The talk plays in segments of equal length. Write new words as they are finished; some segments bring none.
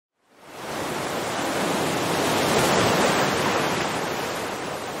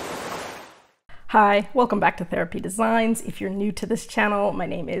Hi, welcome back to Therapy Designs. If you're new to this channel, my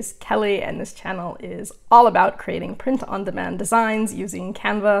name is Kelly and this channel is all about creating print-on-demand designs using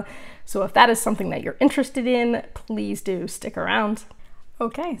Canva. So if that is something that you're interested in, please do stick around.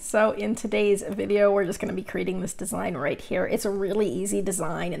 Okay, so in today's video, we're just going to be creating this design right here. It's a really easy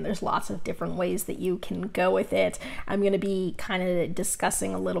design and there's lots of different ways that you can go with it. I'm going to be kind of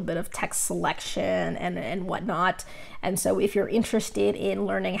discussing a little bit of text selection and whatnot. And so if you're interested in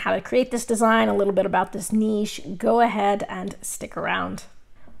learning how to create this design, a little bit about this niche, go ahead and stick around.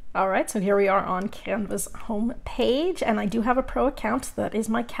 All right, so here we are on Canva's home page, and I do have a pro account. That is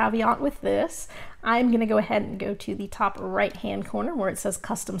my caveat with this. I'm going to go ahead and go to the top right-hand corner where it says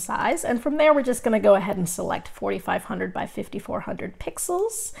custom size, and from there we're just going to go ahead and select 4500 by 5400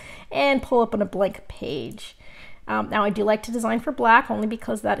 pixels and pull up on a blank page. Now I do like to design for black only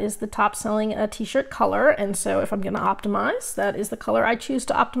because that is the top selling t-shirt color, and so if I'm going to optimize, that is the color I choose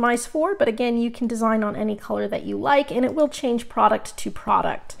to optimize for. But again, you can design on any color that you like and it will change product to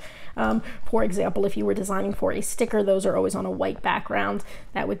product. For example, if you were designing for a sticker, those are always on a white background.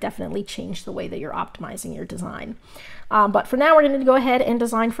 That would definitely change the way that you're optimizing your design. But for now, we're going to go ahead and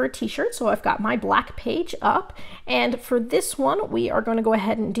design for a t-shirt. So I've got my black page up. And for this one, we are going to go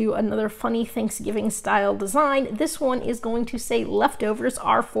ahead and do another funny Thanksgiving style design. This one is going to say leftovers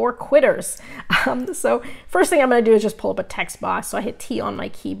are for quitters. So first thing I'm going to do is just pull up a text box. So I hit T on my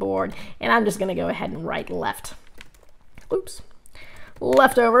keyboard and I'm just going to go ahead and write left. Oops.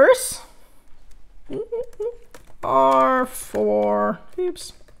 Leftovers are for,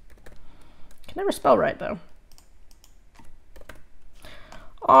 oops, can never spell right though.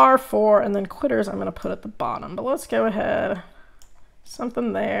 Are for, and then quitters I'm going to put at the bottom, but let's go ahead,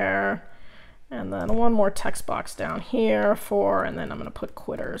 something there, and then one more text box down here for, and then I'm going to put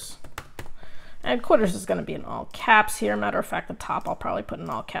quitters. And quitters is going to be in all caps here. Matter of fact, the top I'll probably put in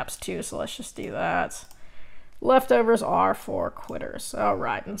all caps too, so let's just do that. Leftovers are for quitters. All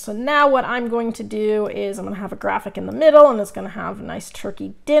right, and so now what I'm going to do is I'm going to have a graphic in the middle and it's going to have a nice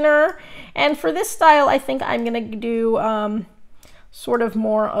turkey dinner. And for this style, I think I'm going to do sort of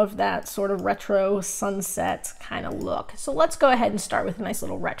more of that sort of retro sunset kind of look. So let's go ahead and start with a nice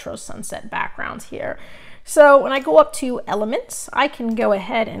little retro sunset background here. So when I go up to elements, I can go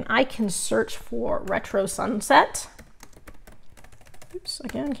ahead and I can search for retro sunset. Oops,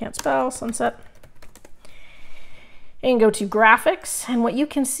 again, can't spell sunset. And go to graphics, and what you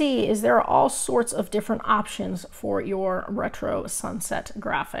can see is there are all sorts of different options for your retro sunset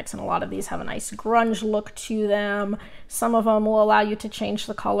graphics, and a lot of these have a nice grunge look to them. Some of them will allow you to change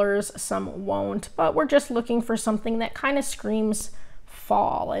the colors, some won't, but we're just looking for something that kind of screams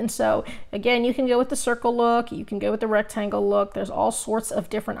fall. And so again, you can go with the circle look, you can go with the rectangle look. There's all sorts of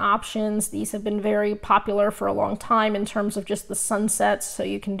different options. These have been very popular for a long time in terms of just the sunsets, so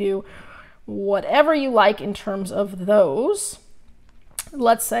you can do whatever you like in terms of those.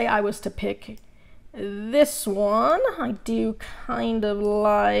 Let's say I was to pick this one. I do kind of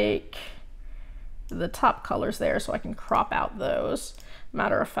like the top colors there, so I can crop out those.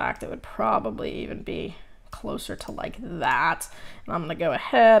 Matter of fact, it would probably even be closer to like that. And I'm going to go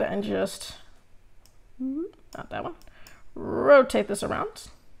ahead and just, not that one, rotate this around.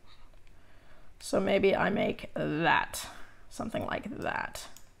 So maybe I make that, something like that.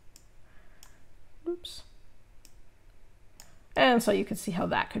 Oops. And so you can see how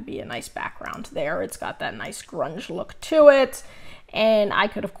that could be a nice background there. It's got that nice grunge look to it. And I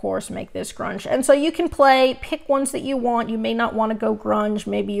could, of course, make this grunge. And so you can pick ones that you want. You may not want to go grunge.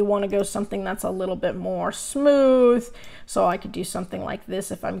 Maybe you want to go something that's a little bit more smooth. So I could do something like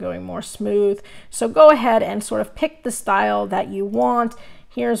this if I'm going more smooth. So go ahead and sort of pick the style that you want.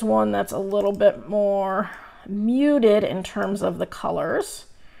 Here's one that's a little bit more muted in terms of the colors.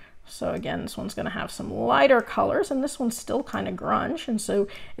 So again, this one's going to have some lighter colors, and this one's still kind of grunge, and so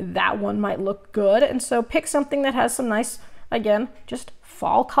that one might look good. And so pick something that has some nice, again, just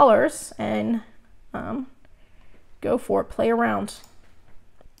fall colors, and go for it, play around.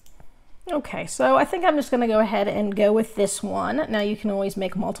 Okay, so I think I'm just going to go ahead and go with this one. Now you can always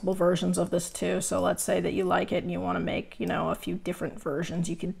make multiple versions of this too. So let's say that you like it and you want to make, you know, a few different versions.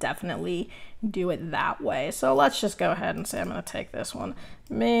 You can definitely do it that way. So let's just go ahead and say I'm going to take this one.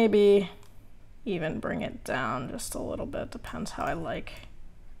 Maybe even bring it down just a little bit. Depends how I like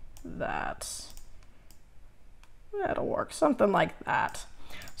that. That'll work. Something like that.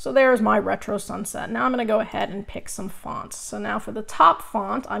 So there's my retro sunset. Now I'm going to go ahead and pick some fonts. So now for the top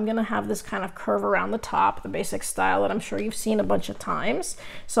font, I'm going to have this kind of curve around the top, the basic style that I'm sure you've seen a bunch of times.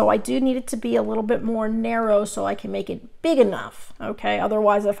 So I do need it to be a little bit more narrow so I can make it big enough, okay?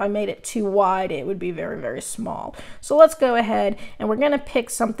 Otherwise, if I made it too wide, it would be very, very small. So let's go ahead and we're going to pick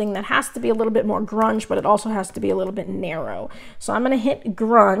something that has to be a little bit more grunge, but it also has to be a little bit narrow. So I'm going to hit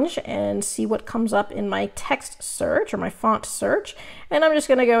grunge and see what comes up in my text search or my font search. And I'm just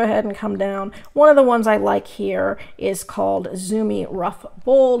going to go ahead and come down. One of the ones I like here is called Zoomy Rough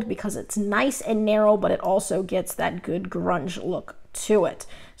Bold because it's nice and narrow, but it also gets that good grunge look to it.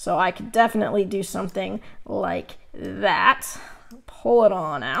 So I could definitely do something like that. Pull it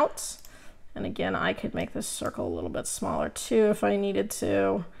on out. And again, I could make this circle a little bit smaller too if I needed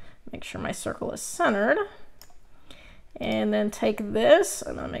to. Make sure my circle is centered. And then take this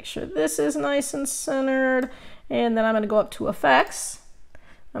and I'll make sure this is nice and centered. And then I'm going to go up to Effects.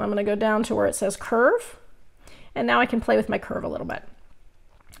 And I'm going to go down to where it says Curve. And now I can play with my curve a little bit.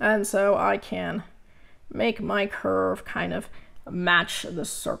 And so I can make my curve kind of match the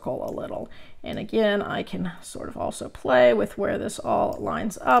circle a little. And again, I can sort of also play with where this all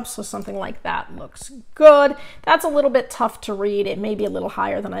lines up. So something like that looks good. That's a little bit tough to read. It may be a little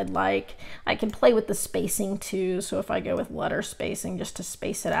higher than I'd like. I can play with the spacing too. So if I go with letter spacing just to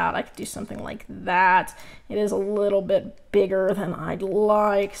space it out, I could do something like that. It is a little bit bigger than I'd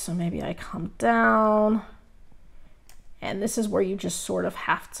like. So maybe I come down. And this is where you just sort of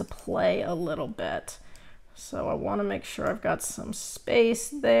have to play a little bit. So I want to make sure I've got some space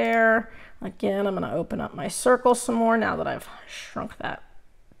there. Again, I'm going to open up my circle some more now that I've shrunk that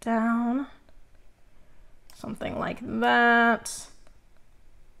down. Something like that.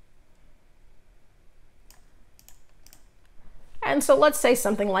 And so let's say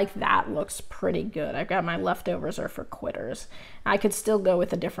something like that looks pretty good. I've got my leftovers are for quitters. I could still go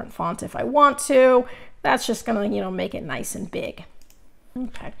with a different font if I want to. That's just going to, you know, make it nice and big.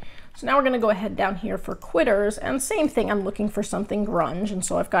 Okay. So now we're going to go ahead down here for quitters, and same thing, I'm looking for something grunge, and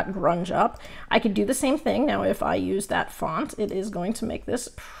so I've got grunge up. I could do the same thing. Now if I use that font, it is going to make this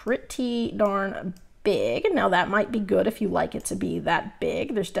pretty darn big. Now that might be good if you like it to be that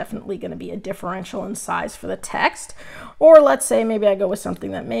big. There's definitely going to be a differential in size for the text. Or let's say maybe I go with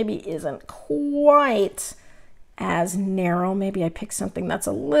something that maybe isn't quite as narrow. Maybe I pick something that's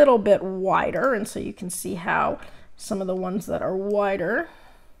a little bit wider, and so you can see how some of the ones that are wider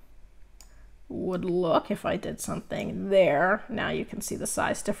would look if I did something there. Now you can see the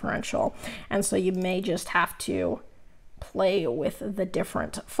size differential. And so you may just have to play with the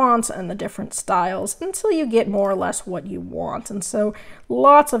different fonts and the different styles until you get more or less what you want. And so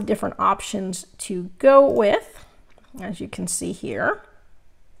lots of different options to go with, as you can see here.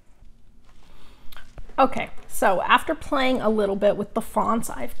 Okay, so after playing a little bit with the fonts,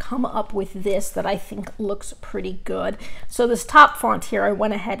 I've come up with this that I think looks pretty good. So this top font here, I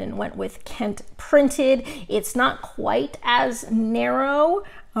went ahead and went with Kent Printed. It's not quite as narrow,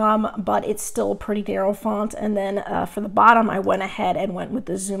 but it's still a pretty narrow font. And then for the bottom, I went ahead and went with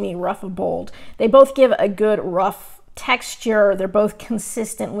the Zoomy Rough Bold. They both give a good rough texture. They're both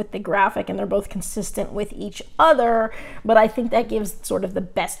consistent with the graphic and they're both consistent with each other, but I think that gives sort of the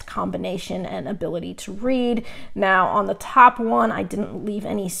best combination and ability to read. Now on the top one, I didn't leave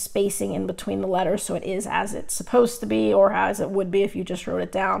any spacing in between the letters, so it is as it's supposed to be, or as it would be if you just wrote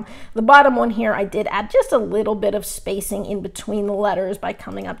it down. The bottom one here, I did add just a little bit of spacing in between the letters by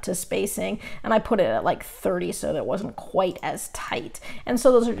coming up to spacing, and I put it at like 30 so that it wasn't quite as tight. And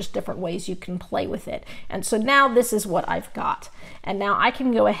so those are just different ways you can play with it. And so now this is what I've got. And now I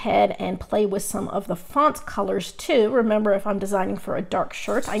can go ahead and play with some of the font colors too. Remember, if I'm designing for a dark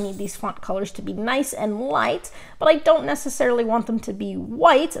shirt, I need these font colors to be nice and light, but I don't necessarily want them to be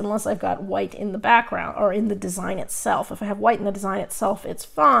white unless I've got white in the background or in the design itself. If I have white in the design itself, it's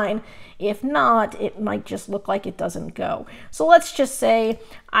fine. If not, it might just look like it doesn't go. So let's just say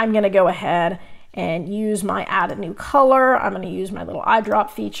I'm going to go ahead and use my add a new color. I'm going to use my little eyedrop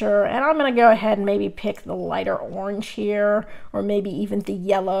feature, and I'm going to go ahead and maybe pick the lighter orange here, or maybe even the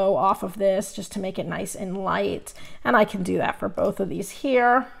yellow off of this just to make it nice and light. And I can do that for both of these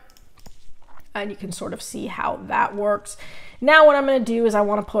here. And you can sort of see how that works. Now what I'm going to do is I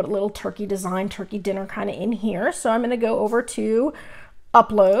want to put a little turkey design, turkey dinner kind of in here. So I'm going to go over to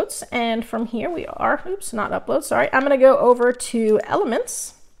uploads, and from here we are, oops, not uploads, sorry. I'm going to go over to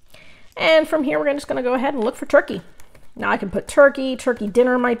elements. And from here, we're just going to go ahead and look for turkey. Now I can put turkey. Turkey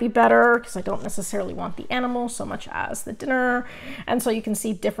dinner might be better because I don't necessarily want the animal so much as the dinner. And so you can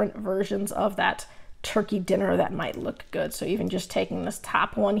see different versions of that turkey dinner that might look good. So even just taking this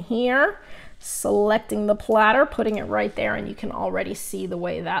top one here, selecting the platter, putting it right there, and you can already see the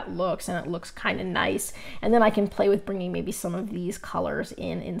way that looks, and it looks kind of nice. And then I can play with bringing maybe some of these colors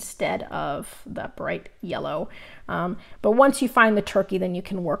in instead of that bright yellow. But once you find the turkey, then you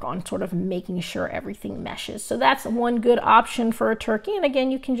can work on sort of making sure everything meshes. So that's one good option for a turkey. And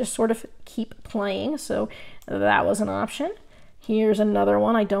again, you can just sort of keep playing. So that was an option. Here's another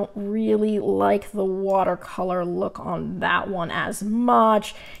one. I don't really like the watercolor look on that one as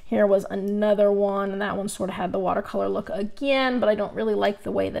much. Here was another one, and that one sort of had the watercolor look again, but I don't really like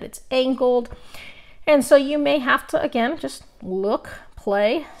the way that it's angled. And so you may have to, again, just look,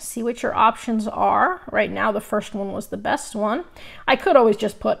 play, see what your options are. Right now, the first one was the best one. I could always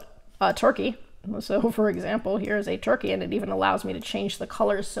just put a turkey. So for example, here's a turkey, and it even allows me to change the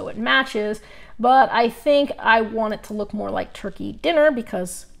colors so it matches, but I think I want it to look more like turkey dinner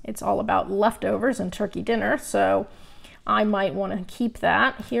because it's all about leftovers and turkey dinner, so I might want to keep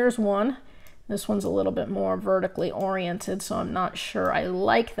that. Here's one. This one's a little bit more vertically oriented, so I'm not sure I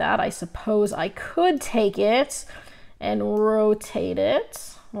like that. I suppose I could take it and rotate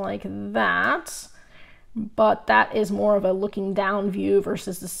it like that. But that is more of a looking down view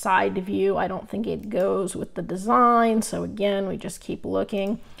versus the side view. I don't think it goes with the design. So again, we just keep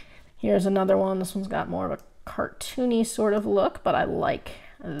looking. Here's another one. This one's got more of a cartoony sort of look, but I like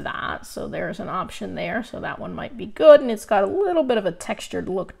that. So there's an option there. So that one might be good. And it's got a little bit of a textured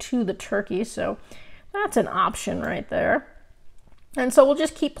look to the turkey. So that's an option right there. And so we'll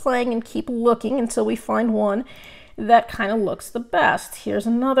just keep playing and keep looking until we find one that kind of looks the best. Here's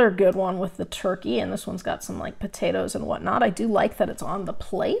another good one with the turkey, and this one's got some like potatoes and whatnot. I do like that it's on the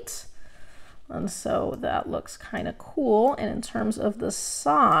plate, and so that looks kind of cool. And in terms of the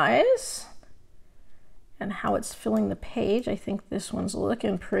size and how it's filling the page, I think this one's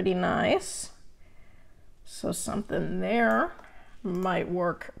looking pretty nice. So something there might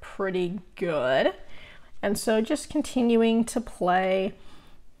work pretty good. And so just continuing to play.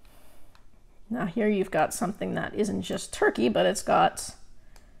 Now here you've got something that isn't just turkey, but it's got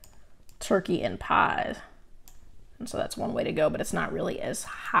turkey and pies. And so that's one way to go, but it's not really as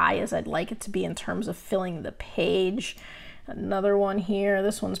high as I'd like it to be in terms of filling the page. Another one here.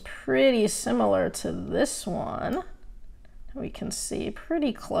 This one's pretty similar to this one. We can see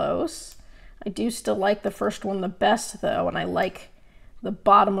pretty close. I do still like the first one the best though, and I like the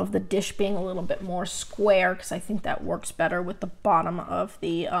bottom of the dish being a little bit more square because I think that works better with the bottom of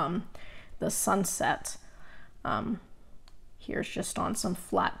the sunset. Here's just on some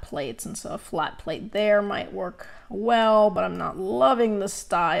flat plates, and so a flat plate there might work well, but I'm not loving the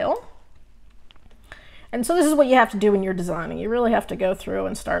style. And so this is what you have to do when you're designing. You really have to go through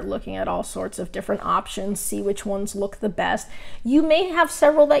and start looking at all sorts of different options, see which ones look the best. You may have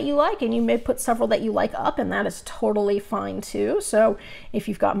several that you like, and you may put several that you like up, and that is totally fine too. So if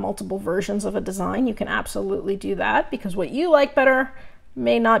you've got multiple versions of a design, you can absolutely do that, because what you like better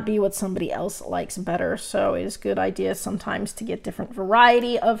may not be what somebody else likes better. So it is a good idea sometimes to get different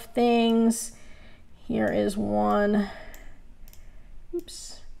variety of things. Here is one.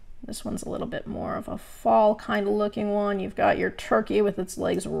 Oops. This one's a little bit more of a fall kind of looking one. You've got your turkey with its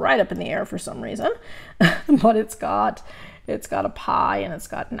legs right up in the air for some reason, but it's got a pie and it's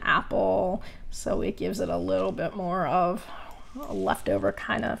got an apple. So it gives it a little bit more of a leftover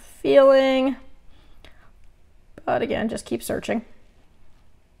kind of feeling. But again, just keep searching.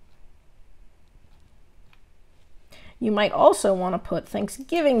 You might also want to put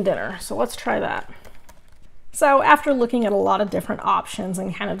Thanksgiving dinner. So let's try that. So after looking at a lot of different options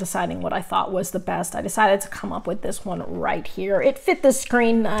and kind of deciding what I thought was the best, I decided to come up with this one right here. It fit the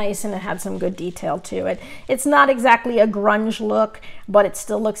screen nice and it had some good detail to it. It's not exactly a grunge look, but it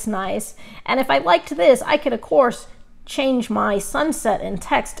still looks nice. And if I liked this, I could, of course, change my sunset and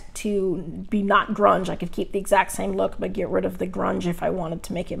text to be not grunge. I could keep the exact same look, but get rid of the grunge if I wanted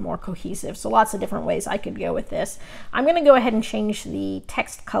to make it more cohesive. So lots of different ways I could go with this. I'm going to go ahead and change the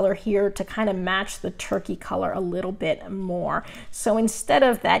text color here to kind of match the turkey color a little bit more. So instead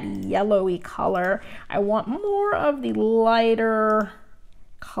of that yellowy color, I want more of the lighter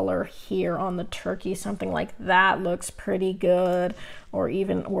color here on the turkey. Something like that looks pretty good. Or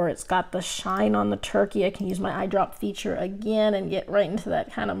even where it's got the shine on the turkey, I can use my eyedrop feature again and get right into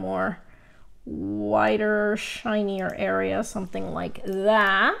that kind of more whiter, shinier area, something like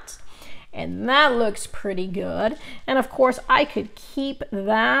that. And that looks pretty good. And of course, I could keep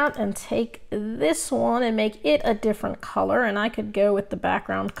that and take this one and make it a different color. And I could go with the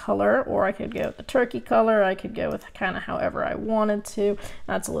background color, or I could go with the turkey color. I could go with kind of however I wanted to.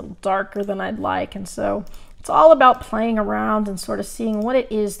 That's a little darker than I'd like. And so it's all about playing around and sort of seeing what it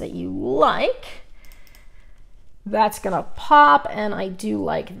is that you like. That's gonna pop, and I do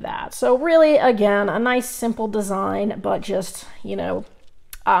like that. So really, again, a nice simple design, but just, you know,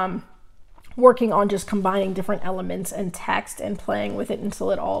 working on just combining different elements and text and playing with it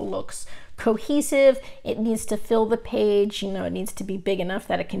until it all looks cohesive. It needs to fill the page, you know, it needs to be big enough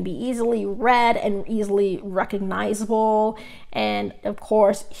that it can be easily read and easily recognizable. And of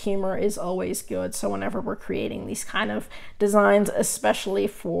course, humor is always good. So whenever we're creating these kind of designs, especially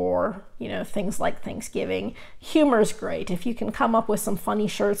for, you know, things like Thanksgiving, humor is great. If you can come up with some funny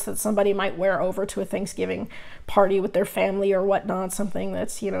shirts that somebody might wear over to a Thanksgiving party with their family or whatnot, something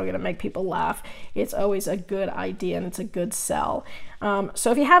that's, you know, going to make people laugh, it's always a good idea and it's a good sell. So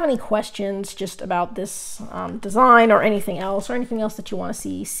if you have any questions just about this design or anything else that you want to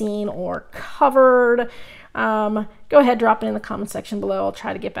see seen or covered, go ahead, drop it in the comment section below. I'll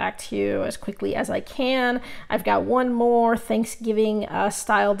try to get back to you as quickly as I can. I've got one more Thanksgiving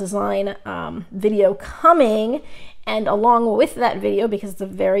style design video coming. And along with that video, because it's a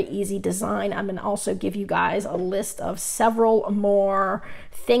very easy design, I'm going to also give you guys a list of several more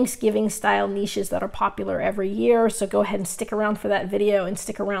Thanksgiving style niches that are popular every year. So go ahead and stick around for that video and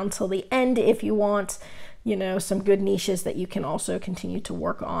stick around till the end if you want, you know, some good niches that you can also continue to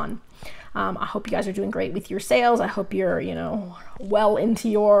work on. I hope you guys are doing great with your sales. I hope you're, you know, well into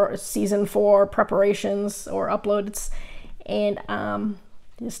your season 4 preparations or uploads, and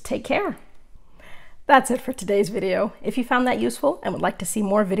just take care. That's it for today's video. If you found that useful and would like to see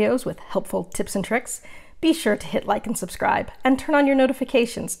more videos with helpful tips and tricks, be sure to hit like and subscribe and turn on your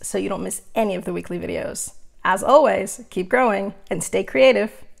notifications so you don't miss any of the weekly videos. As always, keep growing and stay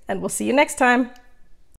creative, and we'll see you next time.